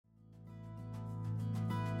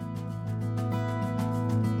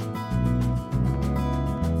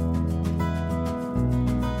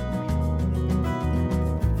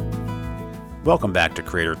Welcome back to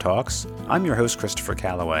Creator Talks. I'm your host, Christopher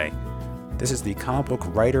Calloway. This is the comic book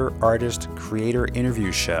writer, artist, creator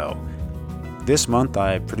interview show. This month,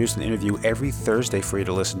 I produce an interview every Thursday for you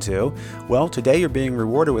to listen to. Well, today you're being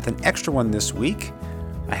rewarded with an extra one this week.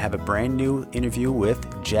 I have a brand new interview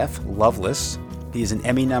with Jeff Loveness. He is an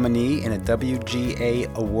Emmy nominee and a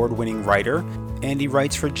WGA award-winning writer, and he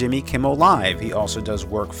writes for Jimmy Kimmel Live. He also does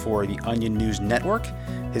work for the Onion News Network.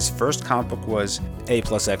 His first comic book was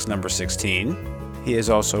A+X number 16. He has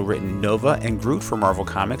also written Nova and Groot for Marvel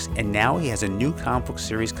Comics, and now he has a new comic book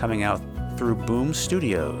series coming out through Boom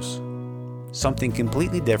Studios. Something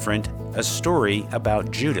completely different, a story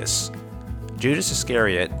about Judas. Judas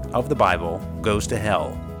Iscariot of the Bible goes to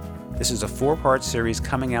hell. This is a 4-part series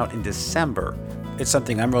coming out in December. It's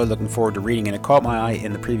something I'm really looking forward to reading, and it caught my eye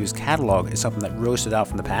in the previous catalog. It's something that really stood out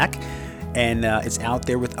from the pack. And it's out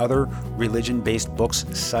there with other religion-based books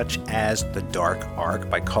such as The Dark Ark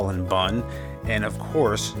by Cullen Bunn, and of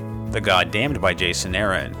course, The Goddamned by Jason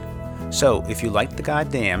Aaron. So, if you like The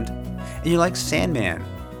Goddamned, and you like Sandman,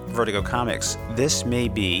 Vertigo Comics, this may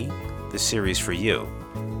be the series for you.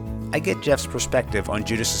 I get Jeff's perspective on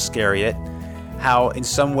Judas Iscariot, how in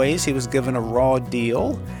some ways he was given a raw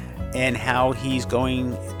deal, and how he's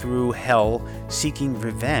going through hell seeking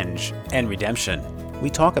revenge and redemption. We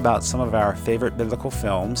talk about some of our favorite biblical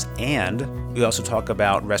films, and we also talk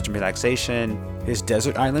about rest and relaxation, his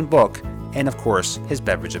desert island book, and of course, his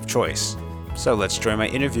beverage of choice. So let's join my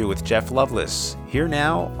interview with Jeff Loveness, here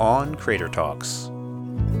now on Creator Talks.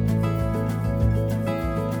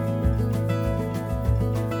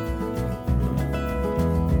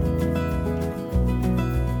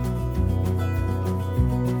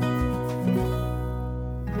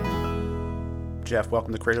 Jeff,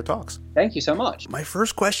 welcome to Creator Talks. Thank you so much. My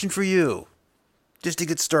first question for you, just to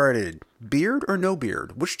get started, beard or no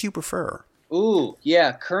beard? Which do you prefer? Ooh,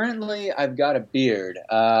 yeah. Currently, I've got a beard.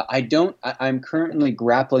 I'm currently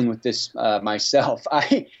grappling with this myself.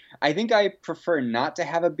 I think I prefer not to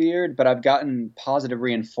have a beard, but I've gotten positive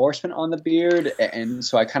reinforcement on the beard, and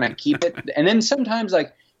so I kind of keep it. And then sometimes,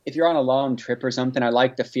 like, if you're on a long trip or something, I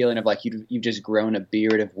like the feeling of like you've just grown a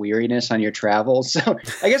beard of weariness on your travels. So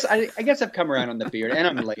I guess I've come around on the beard, and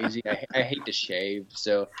I'm lazy. I hate to shave.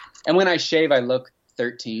 So, and when I shave, I look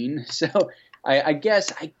 13. So I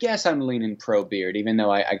guess I'm leaning pro beard, even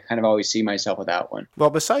though I kind of always see myself without one. Well,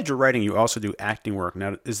 besides your writing, you also do acting work.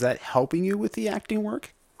 Now, is that helping you with the acting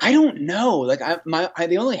work? I don't know. Like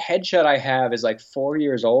the only headshot I have is like 4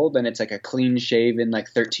 years old, and it's like a clean shaven,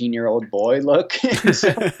 like 13-year-old boy look.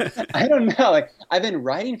 So I don't know. Like I've been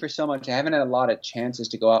writing for so much, I haven't had a lot of chances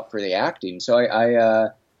to go out for the acting. So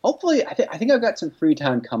hopefully I think I've got some free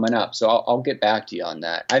time coming up. So I'll get back to you on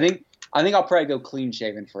that. I think I'll probably go clean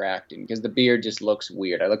shaven for acting because the beard just looks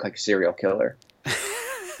weird. I look like a serial killer.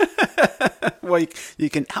 Well, you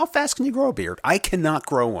can. How fast can you grow a beard? I cannot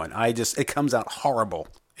grow one. It comes out horrible.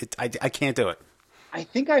 I can't do it. I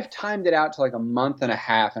think I've timed it out to like a month and a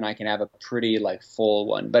half, and I can have a pretty like full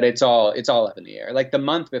one. But it's all up in the air. Like the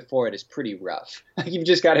month before it is pretty rough. You've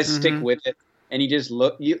just got to stick with it, and you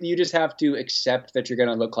just have to accept that you're going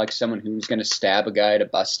to look like someone who's going to stab a guy at a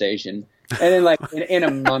bus station. And then like in a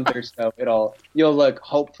month or so, you'll look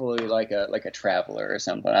hopefully like a traveler or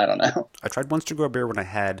something. I don't know. I tried once to grow a beard when I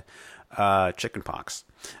had chicken pox,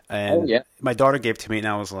 and my daughter gave it to me, and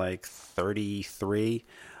I was like 33.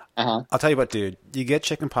 I'll tell you what, dude. You get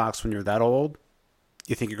chicken pox when you're that old,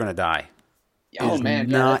 you think you're going to die. Oh, man.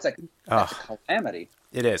 That's a calamity.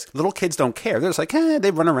 It is. Little kids don't care. They're just like,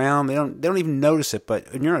 they run around. They don't even notice it.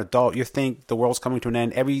 But when you're an adult, you think the world's coming to an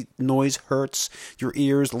end. Every noise hurts. Your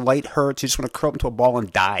ears, light hurts. You just want to curl up into a ball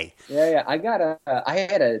and die. Yeah. I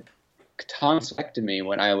had a tonsillectomy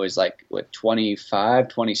when I was like 25,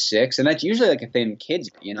 26, and that's usually like a thing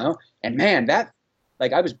kids, And man, that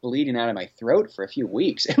like I was bleeding out of my throat for a few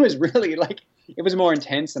weeks. It was really it was more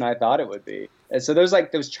intense than I thought it would be. And so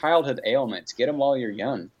those childhood ailments, get them while you're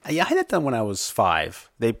young. Yeah, I had that done when I was 5.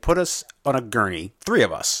 They put us on a gurney, 3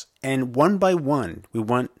 of us, and one by one we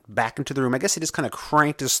went back into the room. I guess they just kind of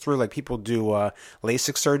cranked us through like people do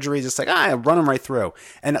LASIK surgery. Just like, run them right through.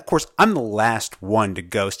 And of course, I'm the last one to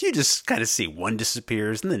go. So you just kind of see one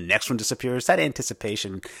disappears and the next one disappears. That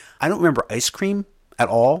anticipation. I don't remember ice cream at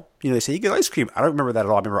all. They say you get ice cream. I don't remember that at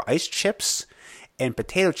all. I remember ice chips and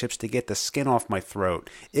potato chips to get the skin off my throat.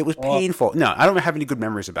 It was painful. No, I don't have any good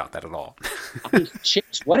memories about that at all.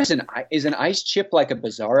 Chips? What is an ice chip like a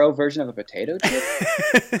bizarro version of a potato chip?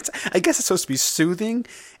 I guess it's supposed to be soothing,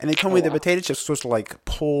 and they told me the potato chips are supposed to like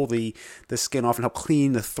pull the skin off and help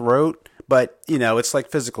clean the throat. But, it's like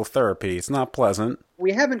physical therapy. It's not pleasant.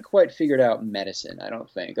 We haven't quite figured out medicine, I don't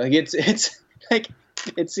think. Like it's Like,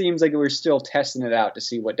 it seems like we're still testing it out to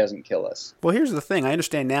see what doesn't kill us. Well, here's the thing. I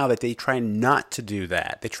understand now that they try not to do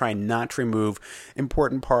that. They try not to remove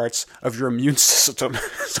important parts of your immune system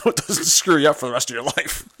so it doesn't screw you up for the rest of your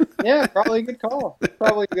life. Yeah, probably a good call.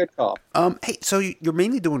 Probably a good call. Hey, so you're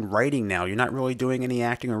mainly doing writing now. You're not really doing any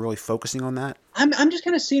acting or really focusing on that? I'm just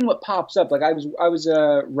kind of seeing what pops up. Like I was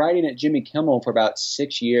writing at Jimmy Kimmel for about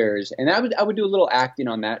 6 years, and I would do a little acting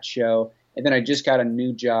on that show. And then I just got a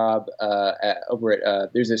new job over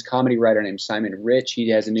at there's this comedy writer named Simon Rich. He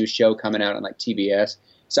has a new show coming out on like TBS.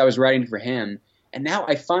 So I was writing for him, and now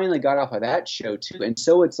I finally got off of that show too. And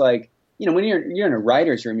so it's like, when you're in a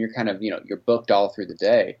writer's room, you're kind of you're booked all through the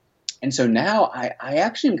day. And so now I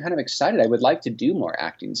actually am kind of excited. I would like to do more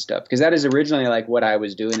acting stuff because that is originally like what I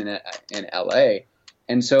was doing in LA.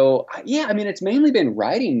 And so, yeah, I mean, it's mainly been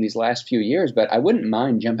writing these last few years, but I wouldn't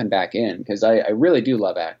mind jumping back in because I really do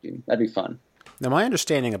love acting. That'd be fun. Now, my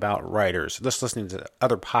understanding about writers, just listening to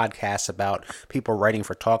other podcasts about people writing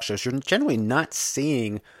for talk shows, you're generally not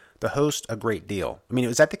seeing the host a great deal. I mean,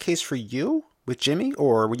 was that the case for you with Jimmy,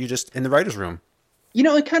 or were you just in the writer's room?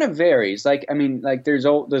 It kind of varies. Like, I mean, like there's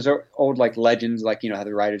old like legends, like, how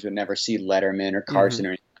the writers would never see Letterman or Carson or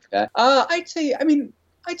anything like that.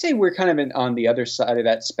 I'd say we're kind of on the other side of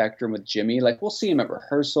that spectrum with Jimmy. Like, we'll see him at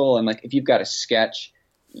rehearsal, and like if you've got a sketch,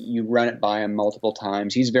 you run it by him multiple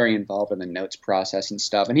times. He's very involved in the notes process and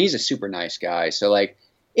stuff, and he's a super nice guy. So like,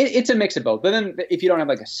 it's a mix of both. But then if you don't have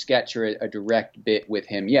like a sketch or a direct bit with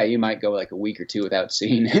him, yeah, you might go like a week or two without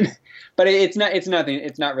seeing him. But it's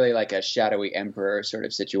not really like a shadowy emperor sort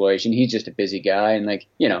of situation. He's just a busy guy, and like,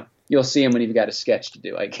 you'll see him when you've got a sketch to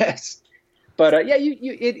do, I guess. But yeah,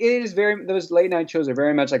 it is those late night shows are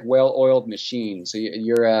very much like well-oiled machines. So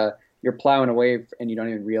you're plowing away and you don't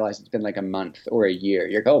even realize it's been like a month or a year.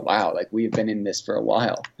 You're like, oh wow, like we've been in this for a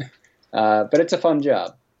while. But it's a fun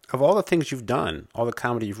job. Of all the things you've done, all the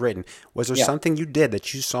comedy you've written, was there something you did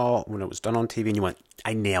that you saw when it was done on TV and you went,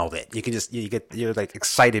 I nailed it? You're like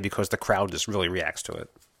excited because the crowd just really reacts to it.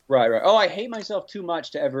 Right. Oh, I hate myself too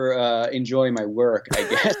much to ever enjoy my work, I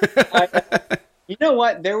guess. You know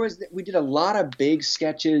what? We did a lot of big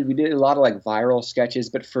sketches. We did a lot of like viral sketches.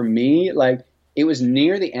 But for me, like it was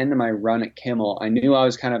near the end of my run at Kimmel. I knew I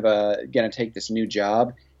was kind of going to take this new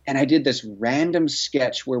job. And I did this random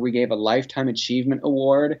sketch where we gave a Lifetime Achievement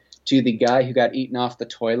Award to the guy who got eaten off the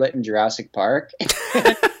toilet in Jurassic Park.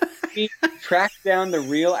 He tracked down the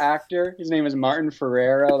real actor. His name was Martin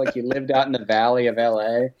Ferrero. Like, he lived out in the valley of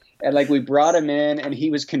LA. And like, we brought him in and he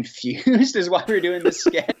was confused as why we were doing this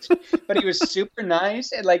sketch, but he was super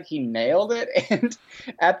nice and like he nailed it. And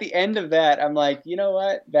at the end of that, I'm like, you know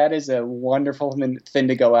what? That is a wonderful thing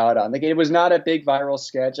to go out on. Like, it was not a big viral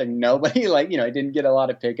sketch and nobody it didn't get a lot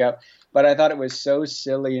of pickup, but I thought it was so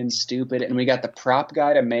silly and stupid. And we got the prop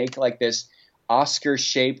guy to make like this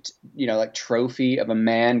Oscar-shaped, like trophy of a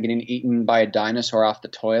man getting eaten by a dinosaur off the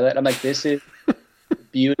toilet. I'm like, this is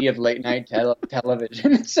beauty of late night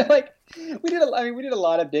television. So like, we did a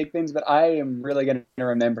lot of big things, but I am really going to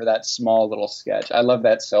remember that small little sketch. I love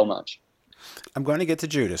that so much. I'm going to get to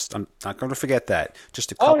Judas. I'm not going to forget that.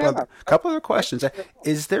 Just a couple other questions.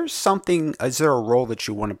 Is there a role that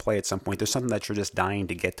you want to play at some point? There's something that you're just dying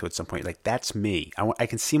to get to at some point. Like, that's me. I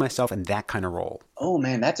can see myself in that kind of role. Oh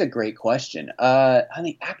man, that's a great question. On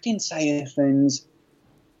the acting side of things,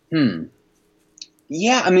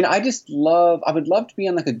 yeah, I mean, I would love to be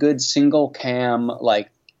on like a good single cam, like,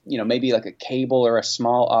 maybe like a cable or a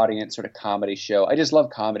small audience sort of comedy show. I just love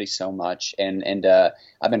comedy so much. And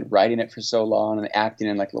I've been writing it for so long and acting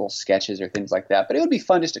in like little sketches or things like that. But it would be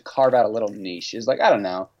fun just to carve out a little niche. It's like, I don't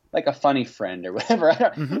know, like a funny friend or whatever.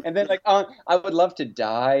 And then like, I would love to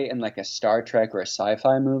die in like a Star Trek or a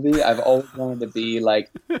sci-fi movie. I've always wanted to be like,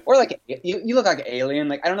 or like you look like an alien.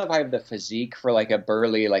 Like, I don't know if I have the physique for like a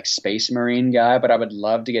burly like space marine guy, but I would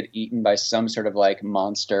love to get eaten by some sort of like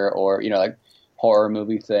monster or like horror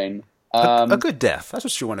movie thing. A good death. That's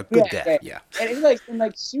what you want. A good death. Yeah. And it's like in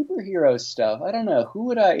like superhero stuff. I don't know who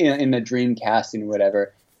would I in the dream casting or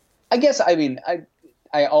whatever. I guess so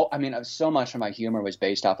much of my humor was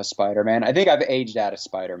based off of Spider-Man. I think I've aged out of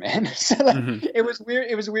Spider-Man. So like, it was weird.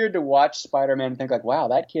 It was weird to watch Spider-Man and think like, wow,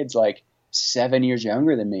 that kid's like 7 years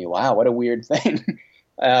younger than me. Wow, what a weird thing.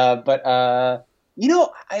 I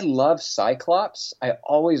love Cyclops. I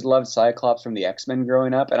always loved Cyclops from the X-Men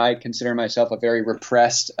growing up, and I consider myself a very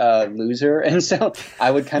repressed loser. And so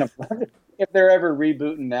I would kind of love it. If they're ever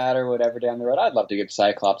rebooting that or whatever down the road, I'd love to give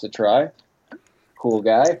Cyclops a try. Cool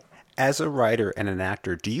guy. As a writer and an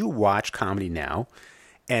actor, do you watch comedy now?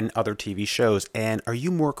 and other TV shows. And are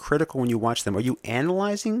you more critical when you watch them? Are you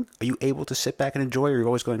analyzing? Are you able to sit back and enjoy? Or are you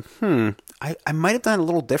always going, I might have done it a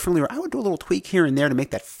little differently, or I would do a little tweak here and there to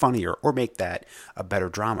make that funnier or make that a better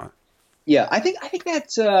drama? Yeah, I think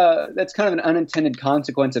that's kind of an unintended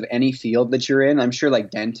consequence of any field that you're in. I'm sure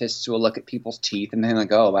like dentists will look at people's teeth and they're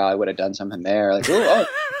like, oh wow, I would have done something there. Like, oh,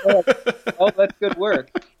 that's good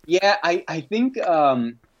work. Yeah, I think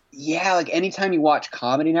like anytime you watch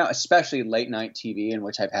comedy now, especially late night TV, in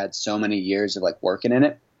which I've had so many years of like working in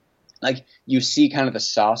it, like you see kind of the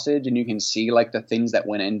sausage and you can see like the things that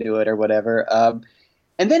went into it or whatever.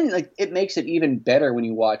 And then, like, it makes it even better when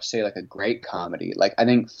you watch, say, like a great comedy. Like, I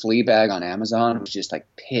think Fleabag on Amazon was just like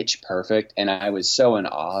pitch perfect, and I was so in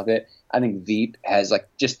awe of it. I think Veep has like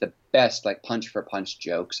just the best like punch for punch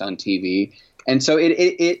jokes on TV, and so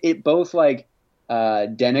it both like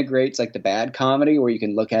denigrates like the bad comedy where you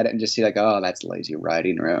can look at it and just see like, oh, that's lazy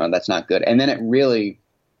writing, or oh, that's not good, and then it really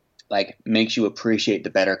like makes you appreciate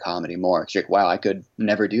the better comedy more. It's like, wow, I could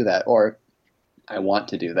never do that, or I want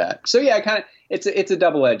to do that. So yeah, it's a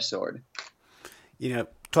double-edged sword. You know,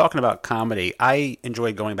 talking about comedy, I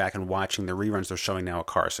enjoy going back and watching the reruns they're showing now at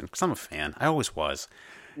Carson because I'm a fan. I always was.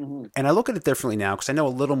 Mm-hmm. And I look at it differently now because I know a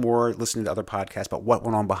little more listening to other podcasts about what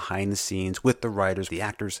went on behind the scenes with the writers, the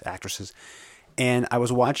actors, actresses. And I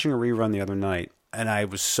was watching a rerun the other night, and I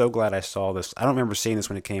was so glad I saw this. I don't remember seeing this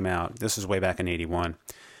when it came out. This is way back in 81.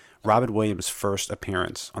 Robin Williams' first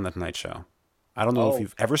appearance on The Tonight Show. I don't know if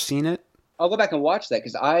you've ever seen it. I'll go back and watch that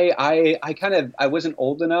because I wasn't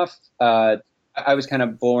old enough. I was kind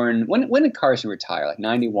of born. When did Carson retire? Like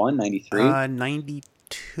 91, 93?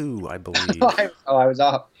 92, I believe. I was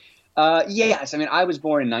off. Yes, I mean I was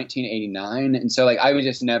born in 1989, and so like I was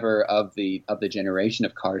just never of the generation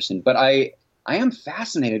of Carson. But I am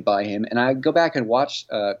fascinated by him, and I go back and watch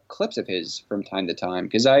clips of his from time to time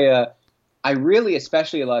because I really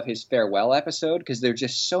especially love his farewell episode because there's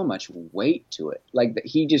just so much weight to it. Like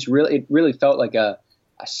it really felt like a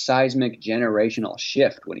seismic generational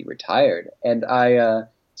shift when he retired. And I,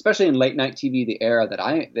 especially in late night TV, the era that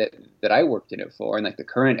I worked in it for, and like the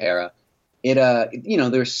current era,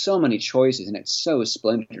 there's so many choices and it's so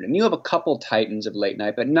splintered. And you have a couple titans of late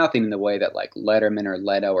night, but nothing in the way that like Letterman or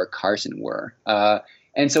Leto or Carson were.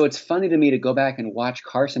 And so it's funny to me to go back and watch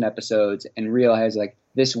Carson episodes and realize like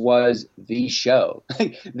this was the show.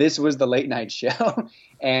 Like this was the late night show.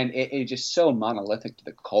 And it's just so monolithic to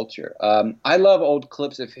the culture. I love old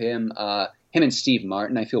clips of him and Steve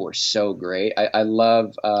Martin, I feel were so great. I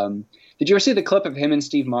love did you ever see the clip of him and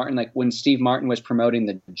Steve Martin, like when Steve Martin was promoting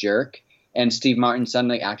The Jerk and Steve Martin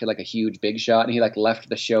suddenly acted like a huge big shot and he like left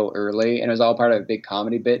the show early and it was all part of a big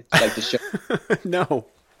comedy bit like the show? No.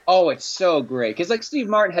 Oh, it's so great. Because, like, Steve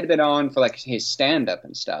Martin had been on for, like, his stand-up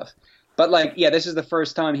and stuff. But, like, yeah, this is the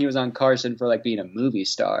first time he was on Carson for, like, being a movie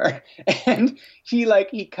star. And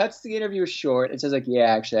he cuts the interview short and says, like, yeah,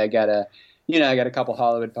 actually, I got a couple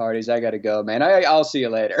Hollywood parties. I got to go, man. I'll see you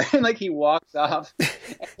later. And, like, he walks off. And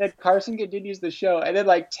then Carson continues the show. And then,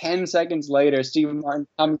 like, 10 seconds later, Steve Martin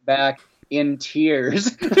comes back in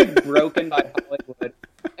tears, like, broken by Hollywood.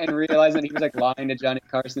 And realizing he was like lying to Johnny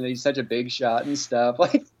Carson that he's such a big shot and stuff.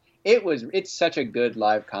 Like it's such a good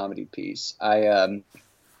live comedy piece. I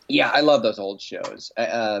love those old shows.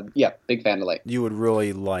 Big fan of late. You would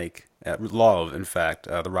really love, in fact,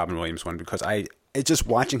 the Robin Williams one because it's just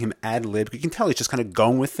watching him ad lib. You can tell he's just kind of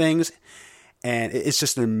going with things, and it's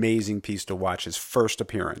just an amazing piece to watch his first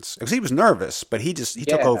appearance because he was nervous, but he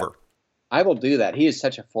took over. I will do that. He is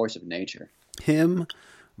such a force of nature. Him.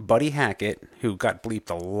 Buddy Hackett, who got bleeped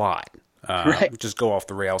a lot, right. Just go off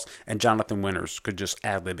the rails, and Jonathan Winters could just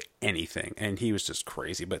ad-lib anything, and he was just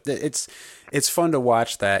crazy. But it's fun to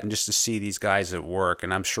watch that and just to see these guys at work,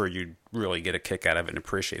 and I'm sure you'd really get a kick out of it and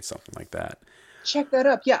appreciate something like that. Check that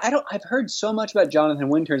up. Yeah, I've heard so much about Jonathan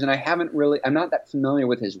Winters, and I'm not that familiar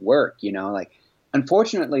with his work, like,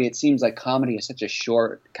 unfortunately, it seems like comedy is such a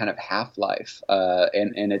short kind of half-life,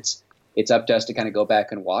 and it's up to us to kind of go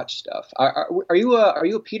back and watch stuff. Are you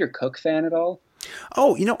a Peter Cook fan at all?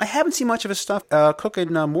 Oh, I haven't seen much of his stuff. Cook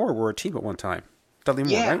and Moore were a team at one time. Dudley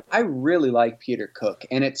Moore, right? I really like Peter Cook,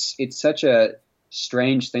 and it's such a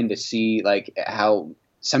strange thing to see, like how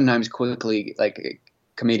sometimes quickly like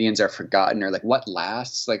comedians are forgotten, or like what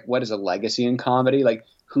lasts, like what is a legacy in comedy, like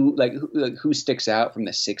who sticks out from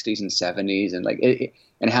the 60s and 70s, and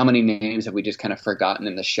and how many names have we just kind of forgotten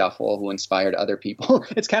in the shuffle who inspired other people?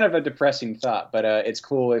 It's kind of a depressing thought, but it's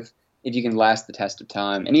cool if you can last the test of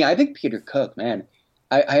time. And yeah, I think Peter Cook, man,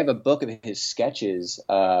 I have a book of his sketches,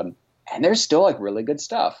 and there's still like really good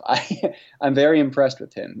stuff. I'm very impressed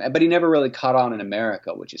with him, but he never really caught on in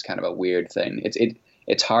America, which is kind of a weird thing.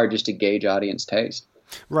 It's hard just to gauge audience taste.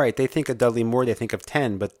 Right. They think of Dudley Moore, they think of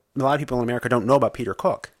 10, but a lot of people in America don't know about Peter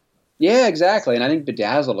Cook. Yeah, exactly. And I think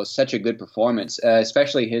Bedazzled was such a good performance,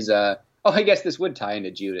 especially his. I guess this would tie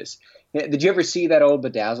into Judas. Did you ever see that old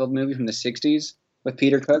Bedazzled movie from the '60s with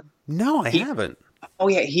Peter Cook? No, I haven't. Oh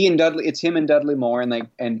yeah, he and Dudley. It's him and Dudley Moore,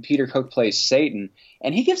 and Peter Cook plays Satan,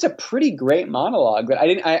 and he gives a pretty great monologue. But I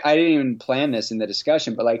didn't even plan this in the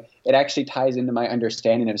discussion, but like it actually ties into my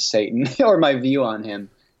understanding of Satan or my view on him.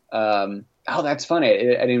 That's funny. I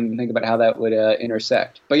didn't even think about how that would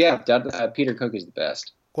intersect. But yeah, Peter Cook is the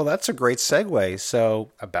best. Well, that's a great segue. So,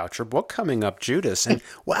 about your book coming up, Judas. And,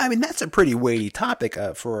 well, I mean, that's a pretty weighty topic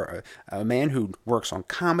for a man who works on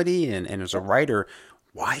comedy and is a writer.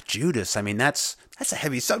 Why Judas? I mean, that's a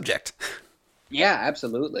heavy subject. Yeah,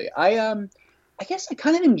 absolutely. I guess I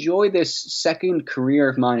kind of enjoy this second career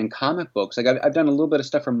of mine in comic books. Like, I've done a little bit of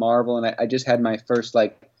stuff for Marvel, and I just had my first,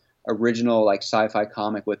 like, original, like, sci-fi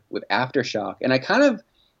comic with Aftershock. And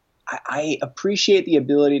I appreciate the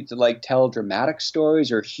ability to like tell dramatic stories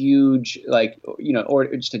or huge, like, or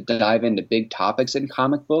just to dive into big topics in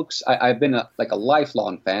comic books. I've been a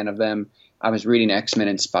lifelong fan of them. I was reading X-Men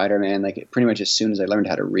and Spider-Man like pretty much as soon as I learned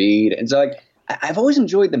how to read. And so like I've always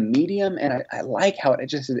enjoyed the medium, and I like how it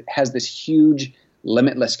just has this huge,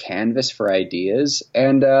 limitless canvas for ideas.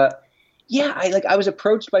 And I was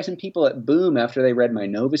approached by some people at Boom after they read my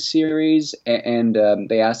Nova series, and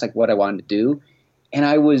they asked like what I wanted to do. And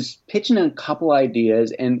I was pitching a couple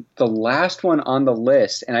ideas, and the last one on the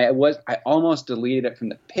list, and I almost deleted it from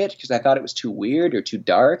the pitch because I thought it was too weird or too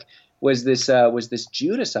dark, was this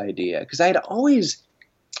Judas idea. Because I had always,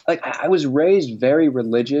 like, I was raised very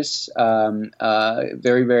religious,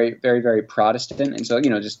 very, very, very, very Protestant, and so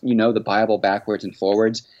the Bible backwards and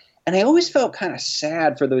forwards. And I always felt kind of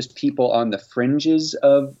sad for those people on the fringes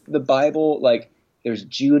of the Bible, like. There's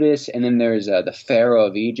Judas, and then there's the Pharaoh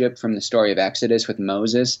of Egypt from the story of Exodus with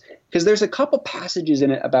Moses. Because there's a couple passages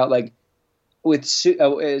in it about, like, with,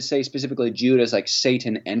 say specifically Judas, like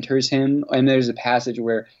Satan enters him. And there's a passage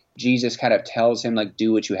where Jesus kind of tells him, like,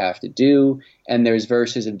 do what you have to do. And there's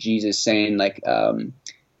verses of Jesus saying, like,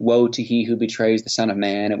 woe to he who betrays the Son of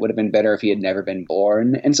Man. It would have been better if he had never been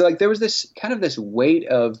born. And so, like, there was this kind of this weight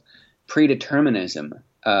of predeterminism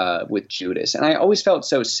with Judas. And I always felt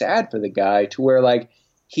so sad for the guy to where like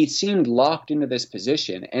he seemed locked into this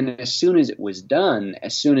position. And as soon as it was done,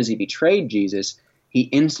 as soon as he betrayed Jesus, he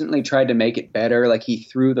instantly tried to make it better. Like he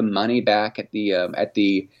threw the money back at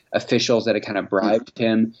the officials that had kind of bribed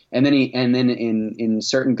him. And then in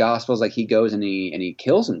certain gospels, like he goes and he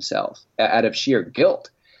kills himself out of sheer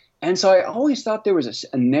guilt. And so I always thought there was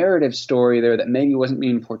a narrative story there that maybe wasn't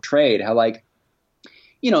being portrayed. How like,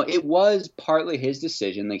 it was partly his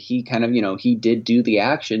decision. Like he kind of, he did do the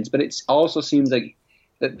actions, but it also seems like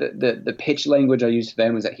the pitch language I used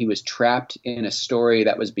then was that he was trapped in a story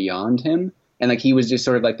that was beyond him. And like he was just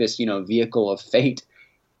sort of like this, vehicle of fate.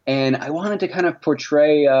 And I wanted to kind of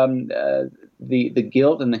portray the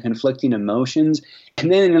guilt and the conflicting emotions.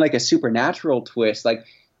 And then in like a supernatural twist, like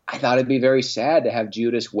I thought it'd be very sad to have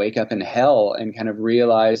Judas wake up in hell and kind of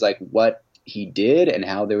realize like what he did and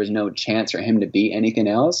how there was no chance for him to be anything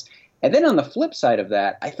else. And then on the flip side of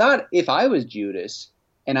that, I thought if I was Judas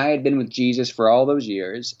and I had been with Jesus for all those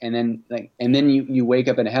years, and then you wake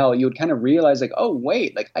up in hell, you would kind of realize like, oh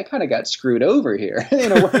wait, like I kind of got screwed over here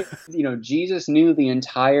in a way. Jesus knew the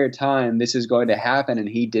entire time this is going to happen, and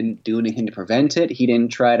he didn't do anything to prevent it. He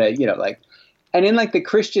didn't try to, and in like the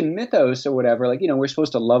Christian mythos or whatever, like, we're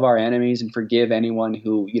supposed to love our enemies and forgive anyone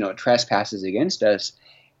who, trespasses against us.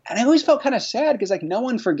 And I always felt kind of sad because like no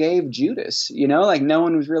one forgave Judas, like no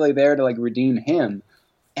one was really there to like redeem him.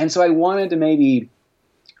 And so I wanted to maybe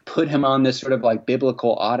put him on this sort of like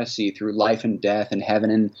biblical odyssey through life and death and heaven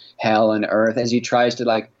and hell and earth as he tries to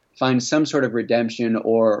like find some sort of redemption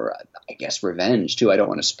or I guess revenge too. I don't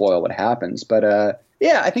want to spoil what happens, but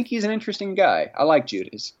I think he's an interesting guy. I like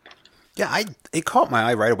Judas. Yeah, it caught my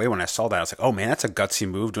eye right away when I saw that. I was like, oh man, that's a gutsy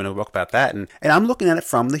move doing a book about that. And I'm looking at it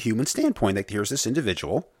from the human standpoint. Like, here's this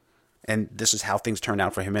individual, and this is how things turned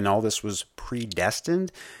out for him, and all this was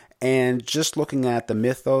predestined. And just looking at the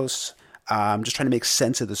mythos, just trying to make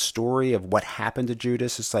sense of the story of what happened to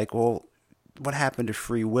Judas. It's like, well, what happened to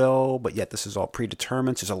free will? But yet this is all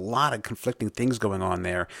predetermined. There's a lot of conflicting things going on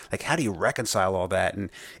there. Like, how do you reconcile all that? And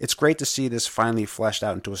it's great to see this finally fleshed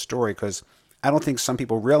out into a story, because I don't think some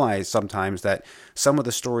people realize sometimes that some of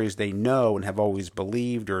the stories they know and have always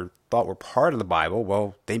believed or thought were part of the Bible,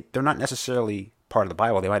 well, they're not necessarily part of the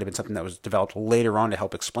Bible. They might have been something that was developed later on to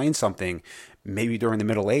help explain something, maybe during the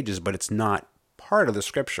Middle Ages, but it's not part of the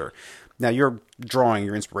Scripture. Now you're drawing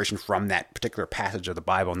your inspiration from that particular passage of the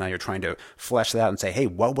Bible. Now you're trying to flesh that out and say, hey,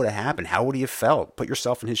 what would have happened? How would he have felt? Put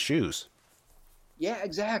yourself in his shoes. Yeah,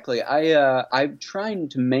 exactly. I'm trying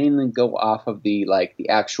to mainly go off of the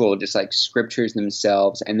actual just like scriptures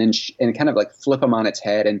themselves, and then and kind of like flip them on its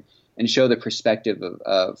head and show the perspective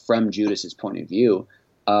of from Judas's point of view.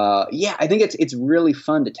 Yeah, I think it's really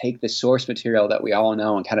fun to take the source material that we all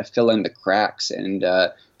know and kind of fill in the cracks and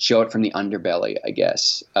show it from the underbelly, I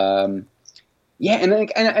guess. Yeah,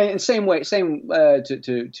 and same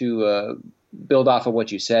to build off of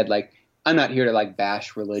what you said, like. I'm not here to like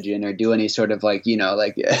bash religion or do any sort of like,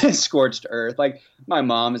 scorched earth. Like my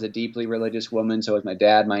mom is a deeply religious woman. So is my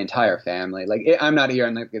dad, my entire family. Like I'm not here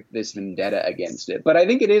on like this vendetta against it, but I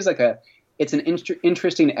think it is like it's an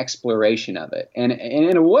interesting exploration of it. And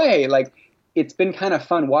in a way, like it's been kind of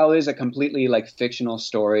fun while it is a completely like fictional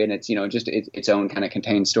story and it's, just its own kind of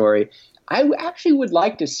contained story. I actually would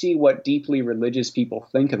like to see what deeply religious people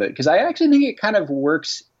think of it. Cause I actually think it kind of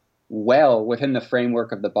works well within the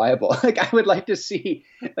framework of the Bible. Like I would like to see,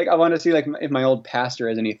 like I want to see like if my old pastor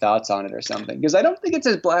has any thoughts on it or something, because I don't think it's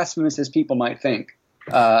as blasphemous as people might think.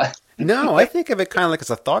 No, I think of it kind of like as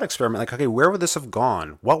a thought experiment. Like, okay, where would this have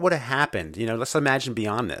gone? What would have happened? Let's imagine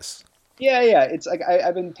beyond this. Yeah. It's like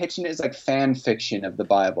I've been pitching it as like fan fiction of the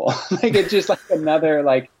Bible. Like it's just like another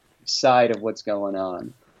like side of what's going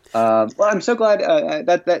on. Well, I'm so glad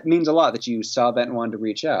that means a lot that you saw that and wanted to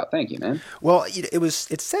reach out. Thank you, man. Well,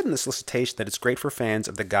 it's said in the solicitation that it's great for fans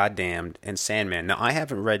of The Goddamned and Sandman. Now, I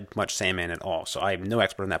haven't read much Sandman at all, so I'm no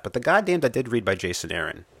expert on that. But The Goddamned I did read by Jason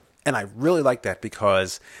Aaron, and I really liked that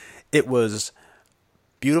because it was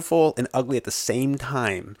beautiful and ugly at the same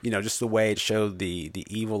time. Just the way it showed the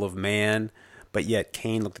evil of man, but yet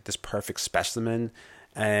Cain looked like this perfect specimen.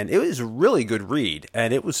 And it was a really good read,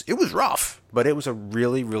 and it was rough, but it was a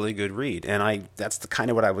really, really good read. And that's the kind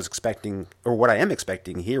of what I was expecting, or what I am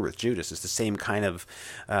expecting here with Judas, is the same kind of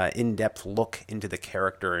in-depth look into the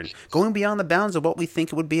character and going beyond the bounds of what we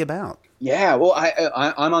think it would be about. Yeah, well,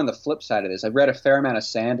 I'm on the flip side of this. I've read a fair amount of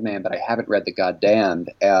Sandman, but I haven't read The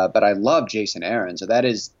Goddamned. But I love Jason Aaron, so that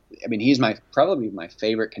is, he's probably my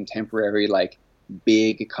favorite contemporary like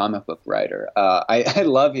big comic book writer. I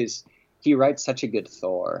love his. He writes such a good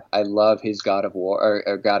Thor. I love his God of War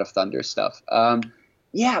or God of Thunder stuff.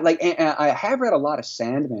 Yeah, like and I have read a lot of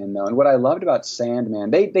Sandman though, and what I loved about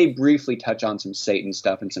Sandman, they briefly touch on some Satan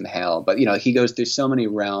stuff and some hell, but he goes through so many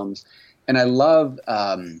realms, and I love.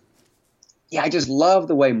 I just love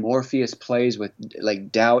the way Morpheus plays with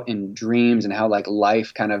like doubt and dreams and how like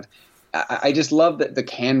life kind of. I just love the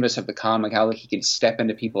canvas of the comic, how like he can step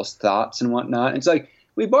into people's thoughts and whatnot. It's like.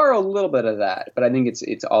 We borrow a little bit of that, but I think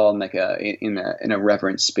it's all in like in a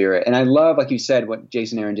reverent spirit. And I love, like you said, what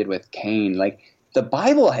Jason Aaron did with Cain. Like the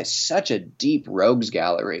Bible has such a deep rogues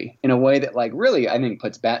gallery in a way that like really I think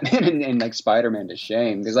puts Batman and like Spider-Man to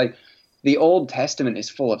shame, because like the Old Testament is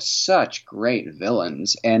full of such great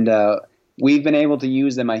villains, and we've been able to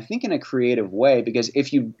use them, I think, in a creative way. Because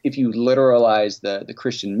if you literalize the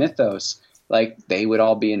Christian mythos. Like they would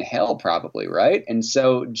all be in hell probably, right? And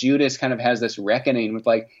so Judas kind of has this reckoning with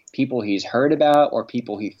like people he's heard about or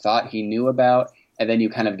people he thought he knew about, and then you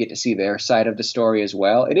kind of get to see their side of the story as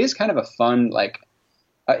well. It is kind of a fun, like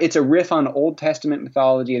it's a riff on Old Testament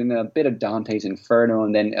mythology and then a bit of Dante's Inferno,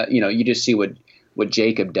 and then you just see what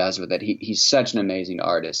Jacob does with it. He's such an amazing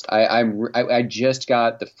artist. I just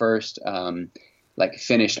got the first like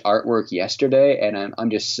finished artwork yesterday, and I'm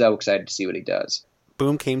just so excited to see what he does.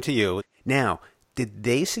 Boom came to you. Now, did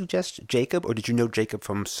they suggest Jacob, or did you know Jacob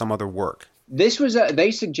from some other work? This was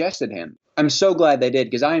they suggested him. I'm so glad they did,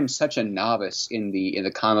 because I am such a novice in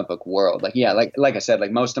the comic book world. Like I said,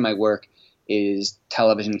 like most of my work is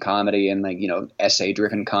television comedy and like essay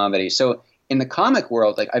driven comedy. So in the comic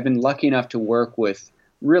world, like I've been lucky enough to work with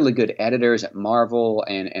really good editors at Marvel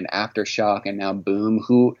and Aftershock and now Boom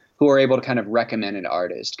who are able to kind of recommend an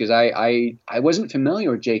artist, because I wasn't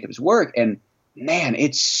familiar with Jacob's work, and man,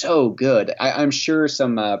 it's so good. I'm sure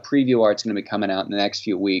some preview art's going to be coming out in the next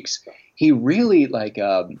few weeks. He really like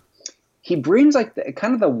he brings like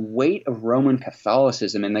kind of the weight of Roman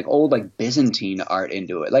Catholicism and like old like Byzantine art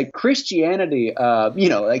into it. Like Christianity,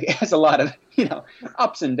 like it has a lot of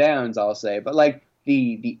ups and downs, I'll say, but like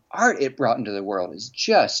the art it brought into the world is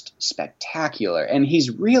just spectacular. And he's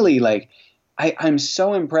really like I'm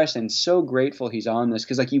so impressed and so grateful he's on this,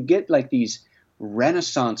 because like you get like these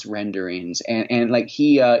Renaissance renderings, and like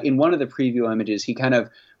he in one of the preview images he kind of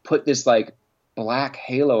put this like black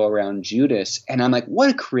halo around Judas, and I'm like, what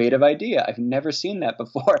a creative idea. I've never seen that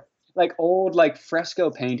before. like old like fresco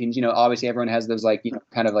paintings. Obviously everyone has those like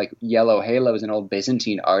kind of like yellow halos in old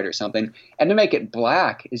Byzantine art or something, and to make it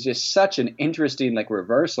black is just such an interesting like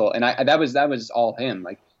reversal. And that was all him.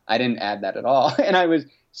 Like I didn't add that at all, and I was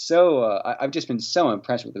I've just been so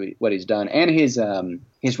impressed with what he's done, and his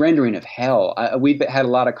rendering of hell. We've had a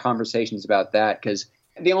lot of conversations about that, because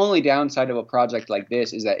the only downside of a project like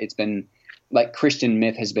this is that it's been like Christian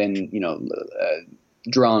myth has been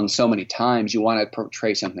drawn so many times. You want to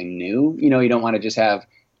portray something new. You don't want to just have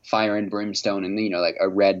fire and brimstone and like a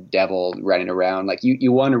red devil running around. Like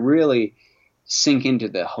you want to really sink into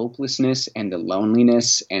the hopelessness and the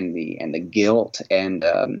loneliness and the guilt, and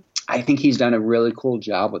I think he's done a really cool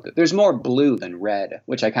job with it. There's more blue than red,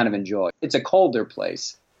 which I kind of enjoy. It's a colder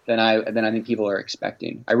place than I think people are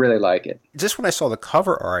expecting. I really like it. Just when I saw the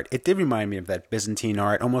cover art, it did remind me of that Byzantine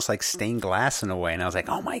art, almost like stained glass in a way. And I was like,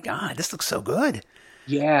 oh my God, this looks so good.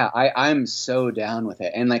 Yeah, I'm so down with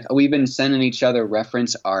it. And like we've been sending each other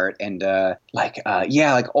reference art and like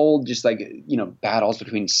old just like battles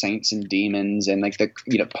between saints and demons and like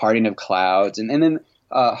the parting of clouds and then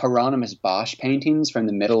Hieronymus Bosch paintings from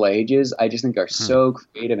the Middle Ages. I just think are so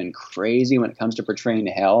creative and crazy when it comes to portraying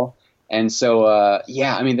hell. And so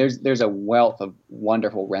I mean there's a wealth of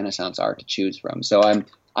wonderful Renaissance art to choose from. So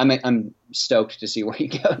I'm stoked to see where he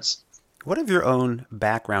goes. What of your own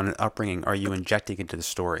background and upbringing are you injecting into the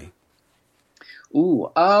story?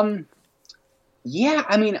 Ooh, yeah,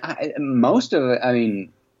 I mean, most of it, I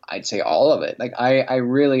mean, I'd say all of it. Like, I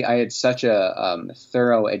had such a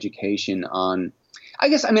thorough education on, I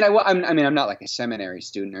guess, I mean, I'm not like a seminary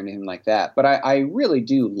student or anything like that, but I really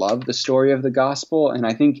do love the story of the gospel, and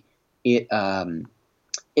I think it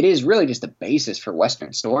is really just the basis for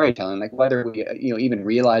Western storytelling. Like, whether we, even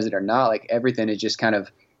realize it or not, like, everything is just kind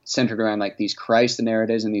of centered around like these Christ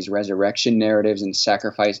narratives and these resurrection narratives and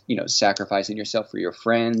sacrificing yourself for your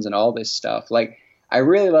friends and all this stuff. Like I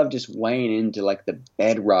really love just weighing into like the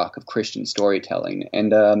bedrock of Christian storytelling.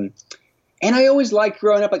 And I always liked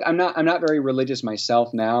growing up, like I'm not very religious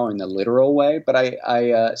myself now in the literal way, but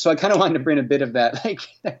so I kind of wanted to bring a bit of that like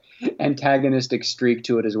antagonistic streak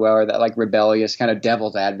to it as well, or that like rebellious kind of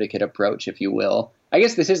devil's advocate approach, if you will. I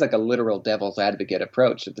guess this is like a literal devil's advocate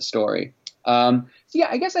approach to the story. So yeah,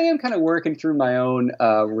 I guess I am kind of working through my own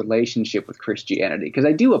relationship with Christianity, because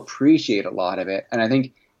I do appreciate a lot of it, and I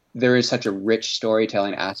think there is such a rich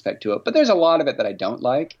storytelling aspect to it. But there's a lot of it that I don't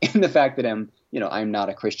like, in the fact that I'm not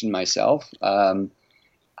a Christian myself. So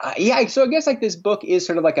I guess like this book is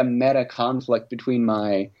sort of like a meta conflict between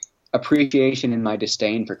my appreciation and my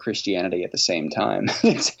disdain for Christianity at the same time.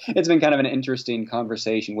 It's been kind of an interesting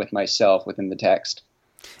conversation with myself within the text.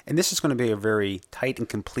 And this is going to be a very tight and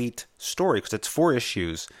complete story because it's 4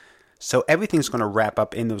 issues. So everything's going to wrap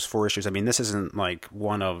up in those 4 issues. I mean, this isn't like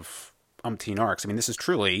one of umpteen arcs. I mean, this is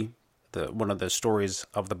truly one of the stories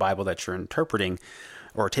of the Bible that you're interpreting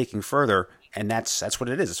or taking further. And that's what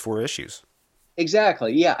it is. It's 4 issues.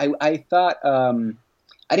 Exactly. Yeah. I thought,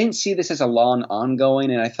 I didn't see this as a long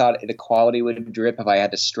ongoing, and I thought the quality would drip if I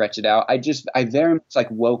had to stretch it out. I very much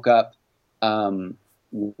like woke up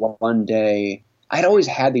one day. I'd always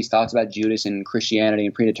had these thoughts about Judas and Christianity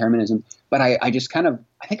and predeterminism, but I just kind of,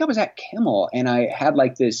 I think I was at Kimmel and I had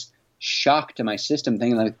like this shock to my system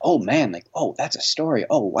thinking like, oh man, like, oh, that's a story.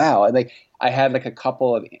 Oh, wow. Like I had like a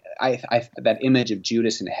couple of, that image of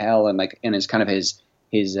Judas in hell and like, and his kind of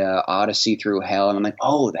his odyssey through hell. And I'm like,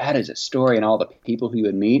 oh, that is a story and all the people who you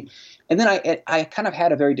would meet. And then I kind of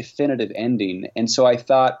had a very definitive ending. And so I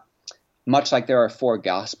thought, much like there are 4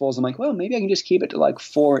 gospels, I'm like, well, maybe I can just keep it to like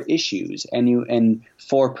 4 issues and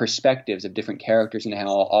 4 perspectives of different characters in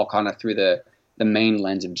hell, all kind of through the main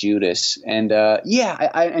lens of Judas. And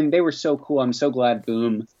and they were so cool. I'm so glad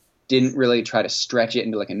Boom didn't really try to stretch it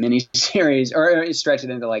into like a mini series or stretch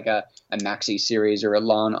it into like a maxi series or a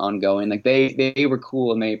long ongoing. Like they were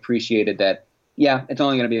cool and they appreciated that. Yeah, it's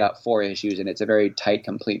only going to be about 4 issues and it's a very tight,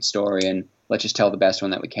 complete story. And let's just tell the best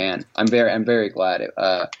one that we can. I'm very glad it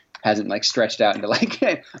hasn't like stretched out into like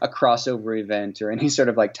a crossover event or any sort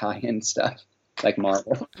of like tie-in stuff like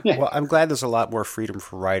Marvel. Well, I'm glad there's a lot more freedom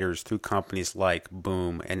for writers through companies like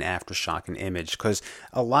Boom and Aftershock and Image, because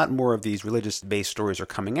a lot more of these religious-based stories are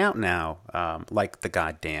coming out now, like The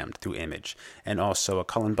Goddamned through Image. And also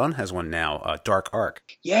Cullen Bunn has one now, Dark Ark.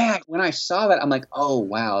 Yeah, when I saw that, I'm like, oh,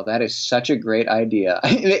 wow, that is such a great idea.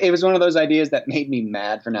 It was one of those ideas that made me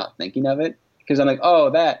mad for not thinking of it, because I'm like,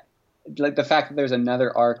 oh, like the fact that there's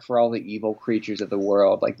another arc for all the evil creatures of the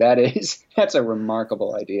world, like that's a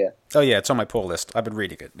remarkable idea. Oh yeah, it's on my pull list. I've been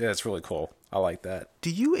reading it. Yeah, it's really cool. I like that. Do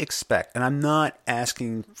you expect, and I'm not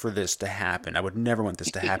asking for this to happen, I would never want this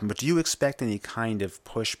to happen, but do you expect any kind of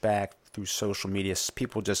pushback through social media,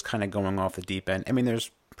 people just kind of going off the deep end? I mean,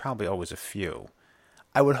 there's probably always a few.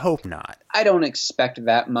 I would hope not. I don't expect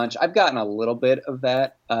that much. I've gotten a little bit of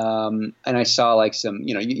that. And I saw like some,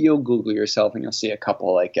 you'll Google yourself and you'll see a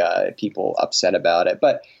couple like people upset about it.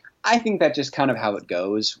 But I think that's just kind of how it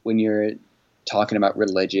goes when you're talking about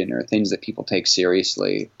religion or things that people take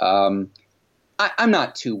seriously. I'm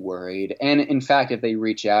not too worried. And in fact, if they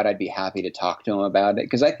reach out, I'd be happy to talk to them about it.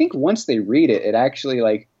 Because I think once they read it, it actually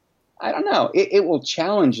like, I don't know. It will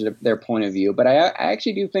challenge their point of view, but I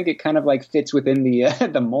actually do think it kind of like fits within the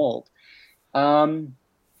the mold. I'm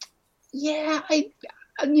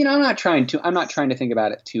not trying to think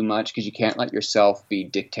about it too much because you can't let yourself be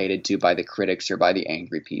dictated to by the critics or by the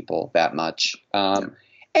angry people that much. And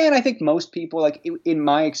I think most people, like in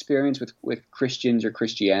my experience with Christians or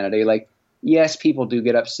Christianity, like yes, people do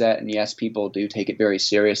get upset, and yes, people do take it very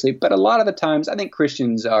seriously. But a lot of the times, I think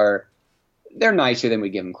Christians they're nicer than we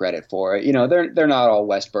give them credit for. They're not all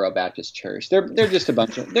Westboro Baptist Church. They're just a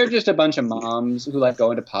bunch of moms who like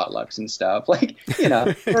going to potlucks and stuff. Like,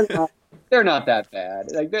 they're not that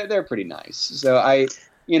bad. Like they're pretty nice. So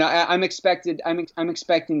I'm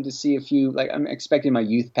expecting to see a few, like I'm expecting my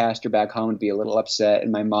youth pastor back home to be a little upset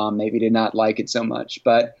and my mom maybe did not like it so much,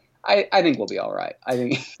 but I think we'll be all right. I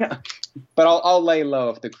think, but I'll lay low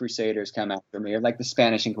if the Crusaders come after me or like the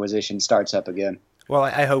Spanish Inquisition starts up again. Well,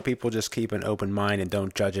 I hope people just keep an open mind and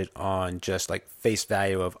don't judge it on just like face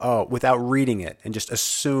value of, without reading it and just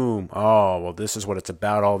assume, well, this is what it's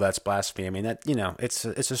about. Oh, that's blasphemy. I mean, that, it's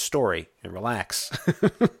a story. And relax.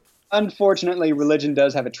 Unfortunately, religion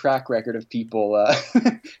does have a track record of people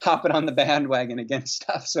hopping on the bandwagon against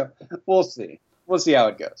stuff. So we'll see. We'll see how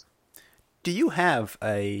it goes. Do you have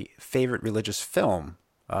a favorite religious film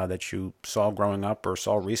that you saw growing up or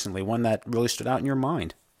saw recently, one that really stood out in your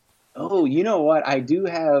mind? Oh, you know what? I do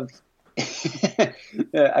have – I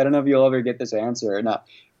don't know if you'll ever get this answer or not.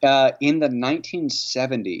 In the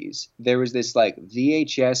 1970s, there was this like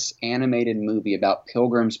VHS animated movie about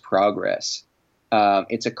Pilgrim's Progress.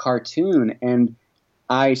 It's a cartoon, and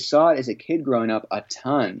I saw it as a kid growing up a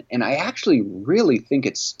ton, and I actually really think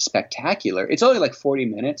it's spectacular. It's only like 40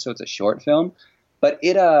 minutes, so it's a short film, but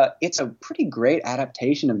it's a pretty great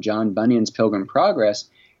adaptation of John Bunyan's Pilgrim Progress.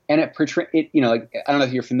 And it like, I don't know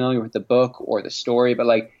if you're familiar with the book or the story, but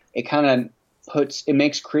like it kind of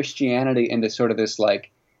makes Christianity into sort of this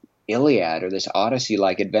like Iliad or this Odyssey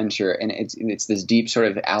like adventure, and it's this deep sort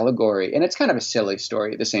of allegory, and it's kind of a silly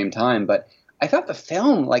story at the same time. But I thought the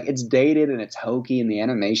film, like, it's dated and it's hokey and the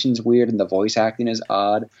animation's weird and the voice acting is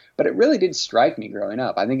odd, but it really did strike me growing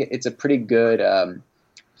up. I think it's a pretty good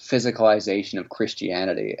physicalization of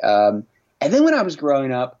Christianity. And then when I was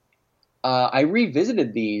growing up, I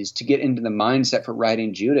revisited these to get into the mindset for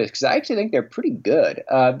writing Judas, because I actually think they're pretty good,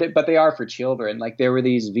 but they are for children. Like there were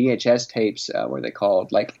these VHS tapes, what are they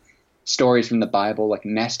called? Like stories from the Bible, like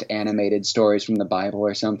Nest animated stories from the Bible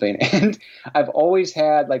or something. And I've always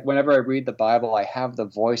had, like, whenever I read the Bible, I have the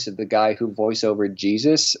voice of the guy who voiceovered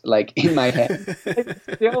Jesus, like, in my head.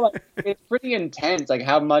 It's still, like, it's pretty intense, like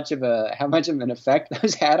how much of an effect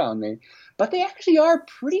those had on me. But they actually are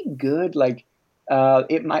pretty good. Like,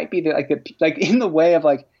 it might be like in the way of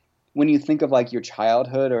like when you think of like your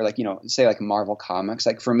childhood or like, say like Marvel Comics.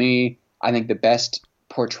 Like for me, I think the best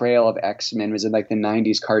portrayal of X-Men was in like the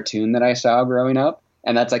 90s cartoon that I saw growing up,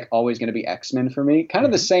 and that's like always going to be X-Men for me. Kind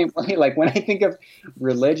of the same way, like when I think of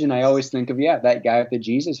religion, I always think of that guy with the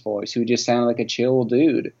Jesus voice who just sounded like a chill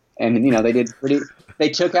dude. And they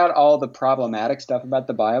took out all the problematic stuff about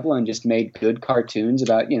the Bible and just made good cartoons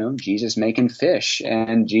about Jesus making fish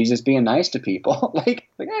and Jesus being nice to people. like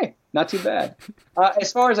hey, not too bad.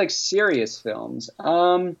 As far as like serious films,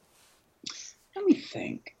 let me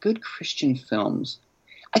think. Good Christian films.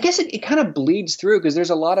 I guess it kind of bleeds through because there's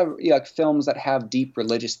a lot of like films that have deep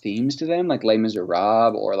religious themes to them, like Les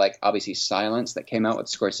Miserables or like obviously Silence that came out with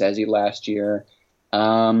Scorsese last year.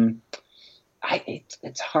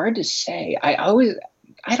 It's hard to say. I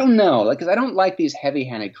don't know, like, because I don't like these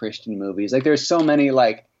heavy-handed Christian movies. Like there's so many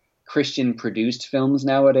like Christian produced films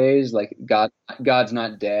nowadays, like God's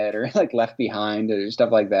Not Dead or like Left Behind or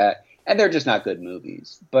stuff like that, and they're just not good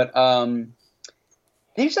movies. But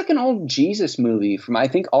there's like an old Jesus movie from, I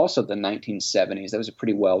think, also the 1970s. That was a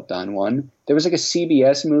pretty well done one. There was like a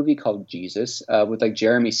CBS movie called Jesus with like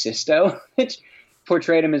Jeremy Sisto, which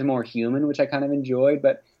portrayed him as more human, which I kind of enjoyed.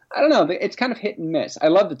 But I don't know. It's kind of hit and miss. I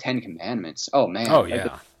love the Ten Commandments. Oh, man. Oh,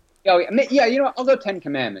 yeah. Yeah, I'll go Ten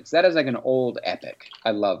Commandments. That is like an old epic.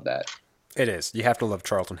 I love that. It is. You have to love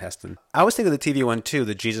Charlton Heston. I was thinking of the TV one, too,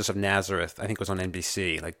 the Jesus of Nazareth. I think it was on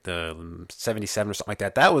NBC, like the 77 or something like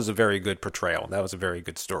that. That was a very good portrayal. That was a very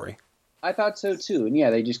good story. I thought so too, and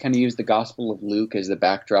yeah, they just kind of use the Gospel of Luke as the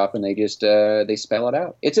backdrop, and they just they spell it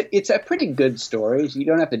out. It's a pretty good story, so you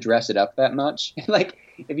don't have to dress it up that much. Like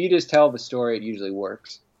if you just tell the story, it usually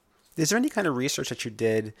works. Is there any kind of research that you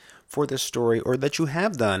did for this story, or that you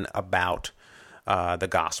have done about the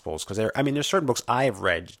Gospels? Because there's certain books I have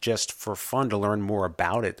read just for fun to learn more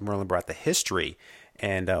about it, more about the history.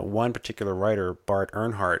 And one particular writer, Bart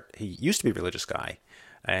Ehrnhardt, he used to be a religious guy,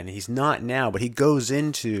 and he's not now, but he goes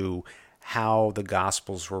into how the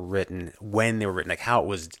Gospels were written, when they were written, like how it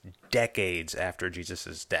was decades after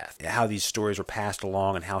Jesus' death, how these stories were passed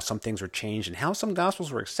along, and how some things were changed, and how some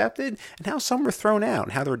Gospels were accepted, and how some were thrown out,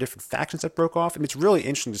 and how there were different factions that broke off. It's really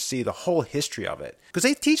interesting to see the whole history of it, because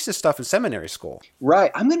they teach this stuff in seminary school.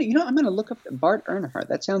 Right. I'm gonna look up Bart Ehrnhardt.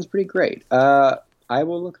 That sounds pretty great. I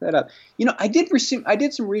will look that up. I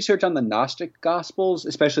did some research on the Gnostic Gospels,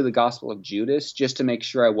 especially the Gospel of Judas, just to make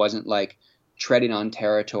sure I wasn't like treading on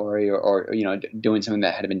territory or doing something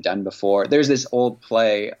that had been done before. There's this old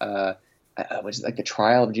play, was it like the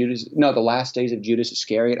Trial of Judas? No, the Last Days of Judas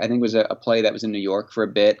Iscariot. I think was a play that was in New York for a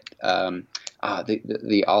bit.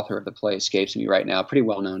 The author of the play escapes me right now. Pretty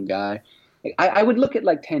well known guy. I would look at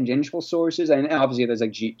like tangential sources, and obviously there's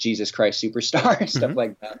like Jesus Christ Superstar stuff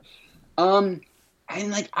like that.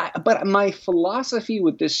 But my philosophy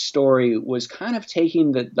with this story was kind of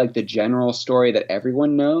taking the general story that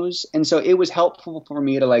everyone knows, and so it was helpful for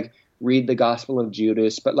me to like read the Gospel of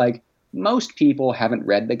Judas. But like most people haven't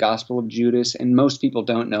read the Gospel of Judas, and most people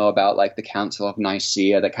don't know about like the Council of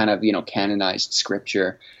Nicaea, that kind of canonized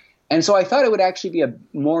scripture. And so I thought it would actually be a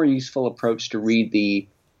more useful approach to read the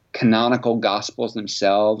canonical Gospels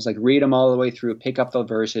themselves, like read them all the way through, pick up the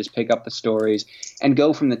verses, pick up the stories, and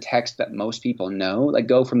go from the text that most people know, like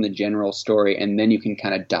go from the general story, and then you can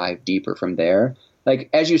kind of dive deeper from there. Like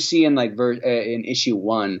as you see in in issue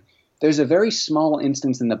 1, there's a very small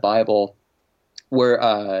instance in the Bible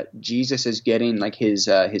where Jesus is getting like his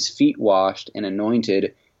feet washed and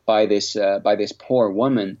anointed by this poor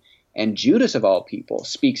woman. And Judas, of all people,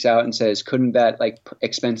 speaks out and says, couldn't that like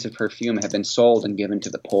expensive perfume have been sold and given to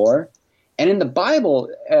the poor? And in the Bible,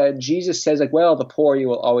 Jesus says, like, well, the poor you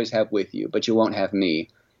will always have with you, but you won't have me.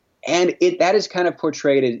 And that is kind of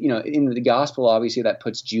portrayed as, in the gospel, obviously that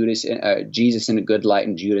puts Jesus in a good light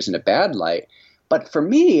and Judas in a bad light. But for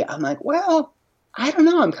me, I'm like, well, I don't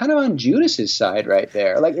know. I'm kind of on Judas's side right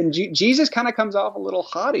there. Like, and Jesus kind of comes off a little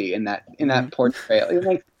haughty in that portrayal.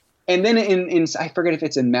 Like, and then in I forget if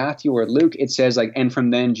it's in Matthew or Luke, it says like, and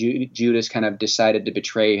from then Judas kind of decided to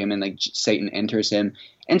betray him, and like Satan enters him.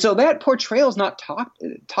 And so that portrayal is not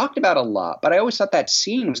talked about a lot, but I always thought that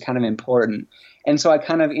scene was kind of important. And so I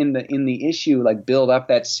kind of in the issue like build up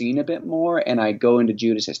that scene a bit more, and I go into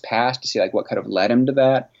Judas's past to see like what could have led him to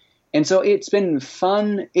that. And so it's been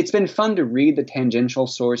fun. It's been fun to read the tangential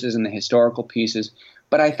sources and the historical pieces,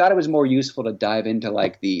 but I thought it was more useful to dive into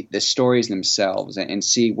like the stories themselves and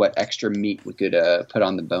see what extra meat we could put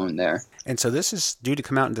on the bone there. And so this is due to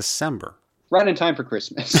come out in December. Right in time for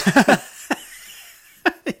Christmas.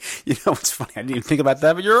 It's funny. I didn't even think about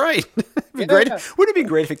that, but you're right. It'd be great. Wouldn't it be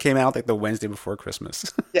great if it came out like the Wednesday before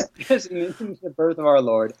Christmas? Yeah, because it's the birth of our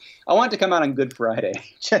Lord. I want it to come out on Good Friday,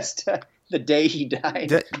 just the day he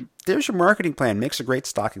died. There's your marketing plan. Makes a great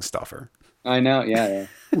stocking stuffer. I know, yeah.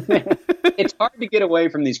 It's hard to get away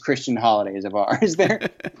from these Christian holidays of ours.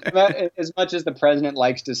 As much as the president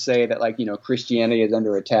likes to say that, like, Christianity is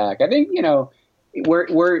under attack, I think,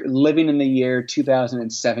 we're living in the year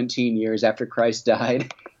 2017, years after Christ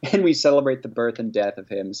died, and we celebrate the birth and death of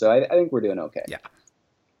him. So I think we're doing okay. Yeah.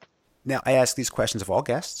 Now, I ask these questions of all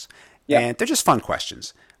guests, yeah, and they're just fun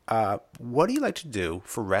questions. What do you like to do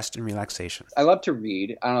for rest and relaxation? I love to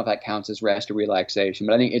read. I don't know if that counts as rest or relaxation,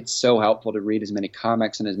 but I think it's so helpful to read as many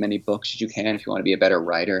comics and as many books as you can if you want to be a better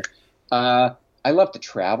writer. I love to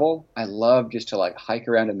travel. I love just to like hike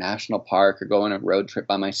around a national park or go on a road trip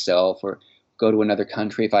by myself or go to another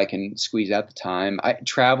country if I can squeeze out the time.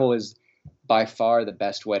 Travel is by far the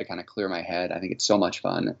best way to kind of clear my head. I think it's so much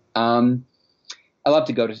fun. I love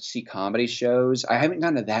to go to see comedy shows. I haven't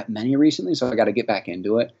gone to that many recently, so I got to get back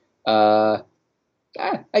into it.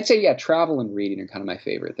 I'd say, yeah, travel and reading are kind of my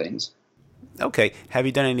favorite things. Okay. Have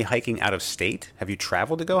you done any hiking out of state? Have you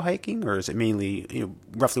traveled to go hiking, or is it mainly,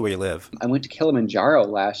 roughly where you live? I went to Kilimanjaro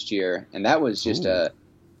last year, and that was just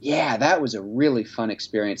that was a really fun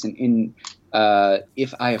experience. And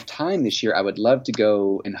if I have time this year, I would love to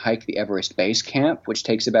go and hike the Everest Base Camp, which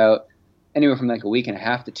takes about anywhere from like a week and a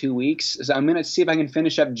half to 2 weeks. So I'm going to see if I can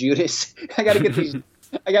finish up Judas. I got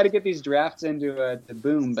to get these drafts into the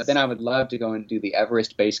Boom, but then I would love to go and do the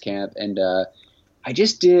Everest Base Camp and I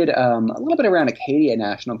just did a little bit around Acadia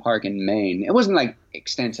National Park in Maine. It wasn't like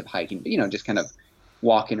extensive hiking, but just kind of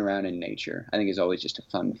walking around in nature. I think is always just a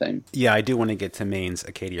fun thing. Yeah, I do want to get to Maine's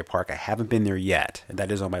Acadia Park. I haven't been there yet, and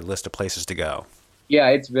that is on my list of places to go. Yeah,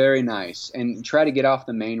 it's very nice. And try to get off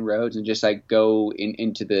the main roads and just like go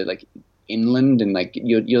into the like inland, and like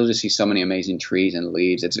you'll just see so many amazing trees and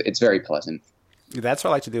leaves. It's very pleasant. That's what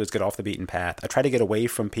I like to do, is get off the beaten path. I try to get away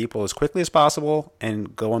from people as quickly as possible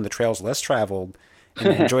and go on the trails less traveled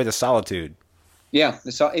and enjoy the solitude. Yeah,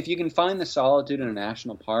 if you can find the solitude in a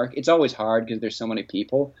national park, it's always hard because there's so many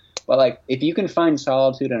people. But like if you can find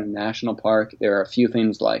solitude in a national park, there are a few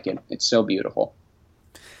things like it. It's so beautiful.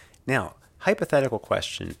 Now, hypothetical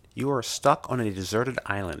question. You are stuck on a deserted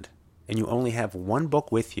island and you only have one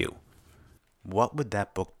book with you. What would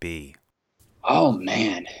that book be? Oh,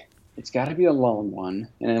 man. It's got to be a long one,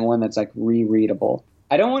 and one that's like rereadable.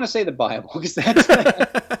 I don't want to say the Bible because that's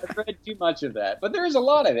I've read too much of that, but there is a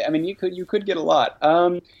lot of it. I mean, you could get a lot.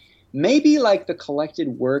 Maybe like the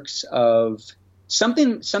collected works of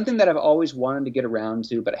something that I've always wanted to get around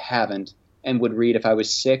to, but haven't, and would read if I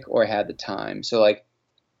was sick or had the time. So like,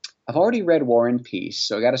 I've already read War and Peace,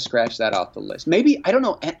 so I got to scratch that off the list. Maybe I don't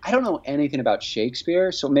know anything about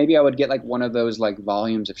Shakespeare, so maybe I would get like one of those like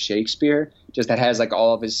volumes of Shakespeare, just that has like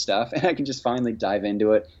all of his stuff, and I can just finally dive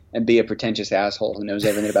into it and be a pretentious asshole who knows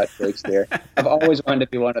everything about Shakespeare. I've always wanted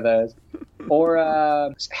to be one of those. Or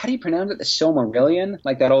how do you pronounce it? The Silmarillion,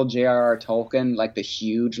 like that old J.R.R. Tolkien, like the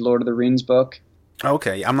huge Lord of the Rings book.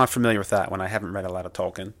 Okay, I'm not familiar with that one. I haven't read a lot of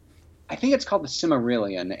Tolkien. I think it's called the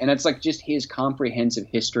Silmarillion, and it's like just his comprehensive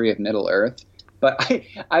history of Middle Earth. But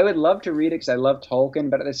I would love to read it because I love Tolkien,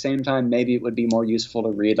 but at the same time, maybe it would be more useful to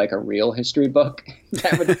read like a real history book.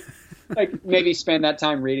 That would like maybe spend that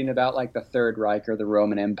time reading about like the Third Reich or the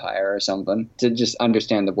Roman Empire or something to just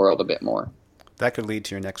understand the world a bit more. That could lead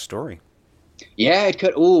to your next story. Yeah, it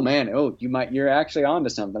could. Oh man, you're actually onto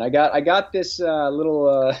something. I got this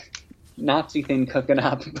little Nazi thing cooking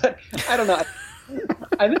up, but I don't know.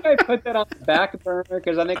 I think I put that on the back burner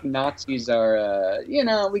because I think Nazis are,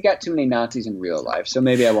 we got too many Nazis in real life, so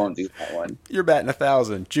maybe I won't do that one. You're batting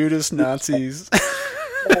 1,000. Judas, Nazis.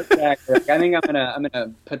 Exactly. I think I'm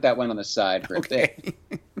gonna put that one on the side for a bit.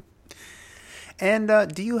 And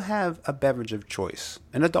do you have a beverage of choice,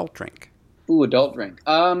 an adult drink? Ooh, adult drink.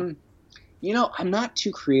 I'm not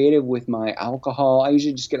too creative with my alcohol. I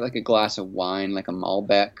usually just get like a glass of wine, like a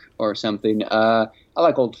Malbec or something. I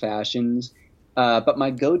like old fashions. But my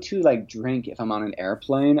go-to like drink if I'm on an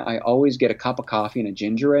airplane, I always get a cup of coffee and a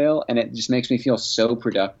ginger ale, and it just makes me feel so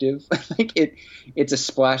productive. Like it's a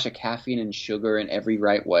splash of caffeine and sugar in every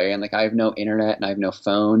right way, and like I have no internet and I have no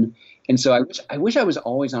phone, and so I wish I was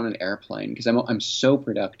always on an airplane because I'm so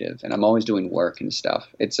productive and I'm always doing work and stuff.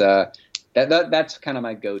 It's that's kind of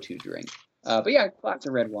my go-to drink. But yeah, a glass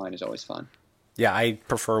of red wine is always fun. Yeah, I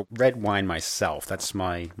prefer red wine myself. That's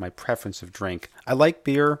my preference of drink. I like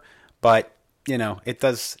beer, but it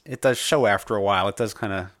does show after a while. It does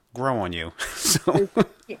kind of grow on you. So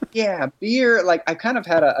yeah, beer. Like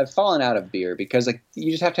I've fallen out of beer because like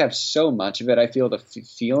you just have to have so much of it. I feel to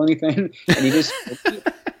feel anything, and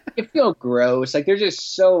you feel gross. Like there's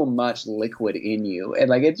just so much liquid in you, and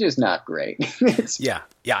like it's just not great. Yeah.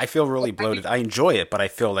 I feel really bloated. I enjoy it, but I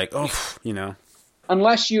feel like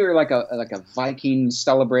Unless you're like a Viking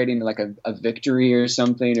celebrating like a victory or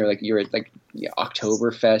something, or like you're at like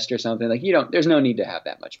Oktoberfest or something, like there's no need to have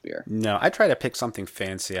that much beer. No, I try to pick something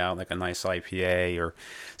fancy out, like a nice IPA or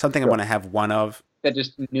something I want to have one of. That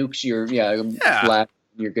just nukes your glass.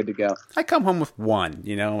 You're good to go. I come home with one.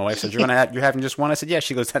 My wife says, you're having just one? I said, yeah.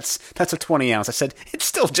 She goes, that's a 20 ounce. I said, it's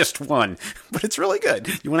still just one, but it's really good.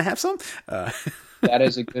 You want to have some? That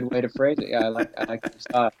is a good way to phrase it. Yeah, I like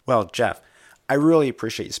that. Well, Jeff, I really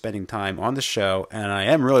appreciate you spending time on the show, and I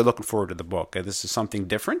am really looking forward to the book. This is something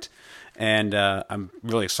different, and I'm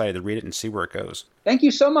really excited to read it and see where it goes. Thank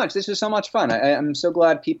you so much. This was so much fun. I'm so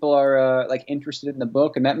glad people are interested in the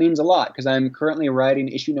book, and that means a lot because I'm currently writing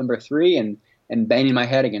issue number 3 and banging my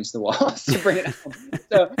head against the walls to bring it home.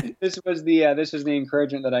 So this was the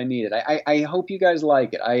encouragement that I needed. I hope you guys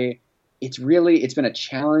like it. It's been a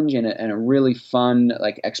challenge and a really fun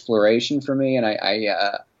exploration for me, and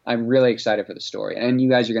I'm really excited for the story. And you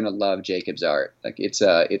guys are going to love Jacob's art. Like it's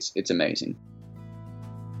amazing.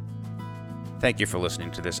 Thank you for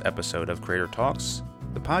listening to this episode of Creator Talks.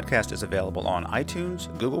 The podcast is available on iTunes,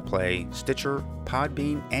 Google Play, Stitcher,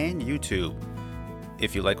 Podbean, and YouTube.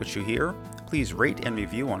 If you like what you hear, please rate and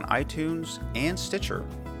review on iTunes and Stitcher.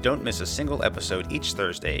 Don't miss a single episode each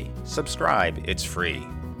Thursday. Subscribe, it's free.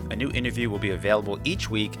 A new interview will be available each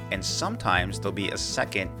week, and sometimes there'll be a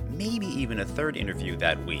second, maybe even a third interview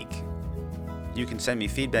that week. You can send me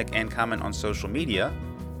feedback and comment on social media.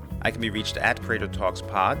 I can be reached at Creator Talks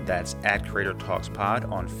Pod. That's at Creator Talks Pod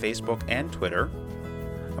on Facebook and Twitter.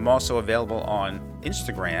 I'm also available on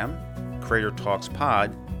Instagram, Creator Talks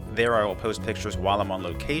Pod. There I will post pictures while I'm on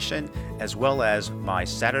location, as well as my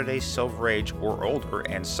Saturday Silver Age or older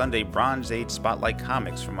and Sunday Bronze Age Spotlight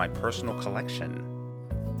comics from my personal collection.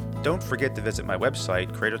 Don't forget to visit my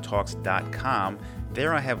website, CreatorTalks.com.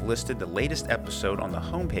 There I have listed the latest episode on the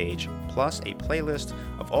homepage, plus a playlist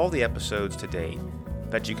of all the episodes to date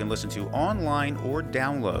that you can listen to online or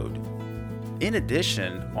download. In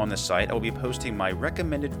addition, on the site I will be posting my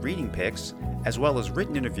recommended reading picks, as well as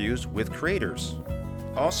written interviews with creators.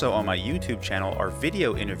 Also on my YouTube channel are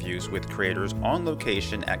video interviews with creators on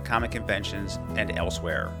location at comic conventions and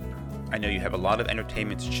elsewhere. I know you have a lot of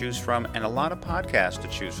entertainment to choose from and a lot of podcasts to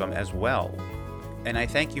choose from as well. And I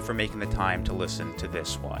thank you for making the time to listen to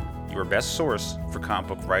this one, your best source for comic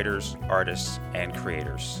book writers, artists, and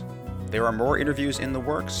creators. There are more interviews in the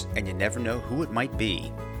works, and you never know who it might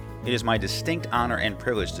be. It is my distinct honor and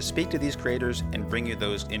privilege to speak to these creators and bring you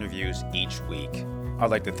those interviews each week.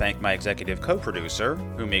 I'd like to thank my executive co-producer,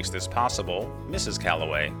 who makes this possible, Mrs.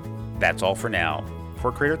 Calloway. That's all for now.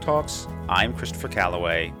 For Creator Talks, I'm Christopher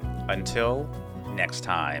Calloway. Until next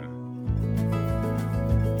time.